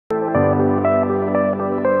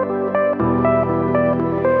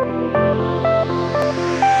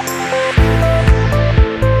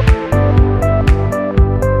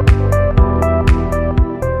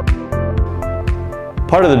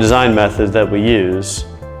Part of the design method that we use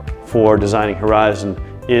for designing Horizen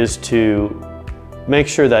is to make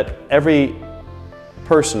sure that every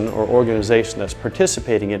person or organization that's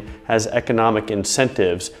participating in it has economic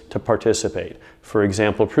incentives to participate. For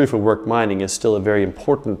example, proof of work mining is still a very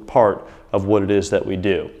important part of what it is that we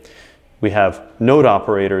do. We have node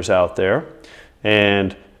operators out there,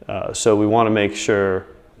 and so we want to make sure,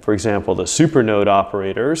 for example, the super node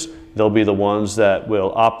operators, they'll be the ones that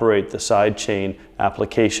will operate the sidechain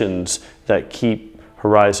applications that keep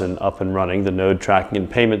Horizen up and running, the node tracking and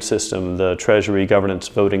payment system, the treasury governance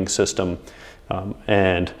voting system,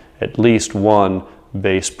 and at least one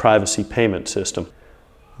base privacy payment system.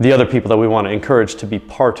 The other people that we want to encourage to be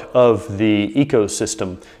part of the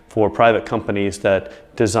ecosystem for private companies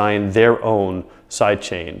that design their own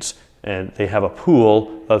sidechains. And they have a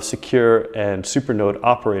pool of secure and supernode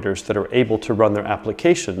operators that are able to run their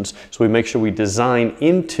applications. So we make sure we design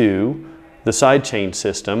into the sidechain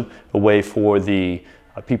system a way for the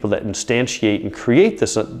people that instantiate and create the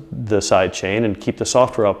sidechain and keep the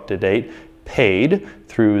software up to date paid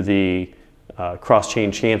through the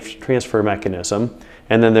cross-chain transfer mechanism.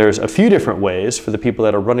 And then there's a few different ways for the people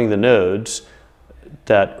that are running the nodes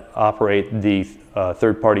that operate the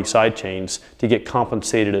third-party sidechains to get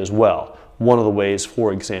compensated as well. One of the ways,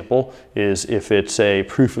 for example, is if it's a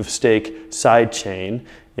proof-of-stake sidechain,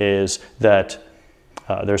 is that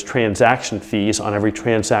there's transaction fees on every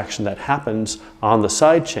transaction that happens on the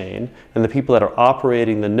sidechain, and the people that are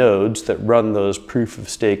operating the nodes that run those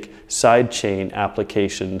proof-of-stake sidechain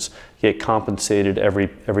applications get compensated every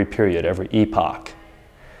period, every epoch.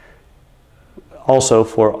 Also,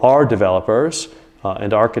 for our developers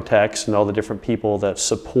and architects and all the different people that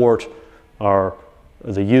support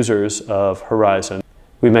the users of Horizen,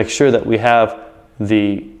 we make sure that we have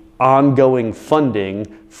the ongoing funding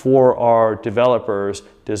for our developers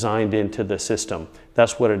designed into the system.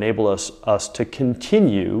 That's what enables us to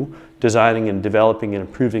continue designing and developing and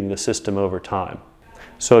improving the system over time.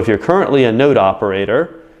 So if you're currently a node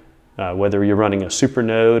operator, whether you're running a super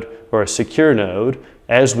node or a secure node,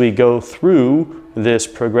 as we go through this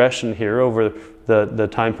progression here over the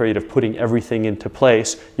time period of putting everything into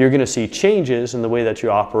place, you're going to see changes in the way that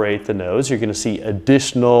you operate the nodes. You're going to see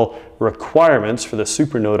additional requirements for the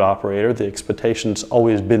super node operator. The expectation's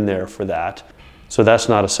always been there for that. So that's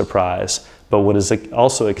not a surprise. But what is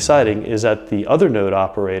also exciting is that the other node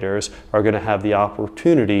operators are going to have the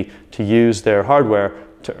opportunity to use their hardware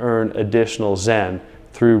to earn additional Zen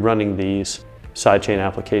through running these sidechain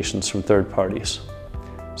applications from third parties.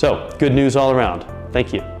 So, good news all around.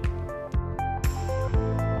 Thank you.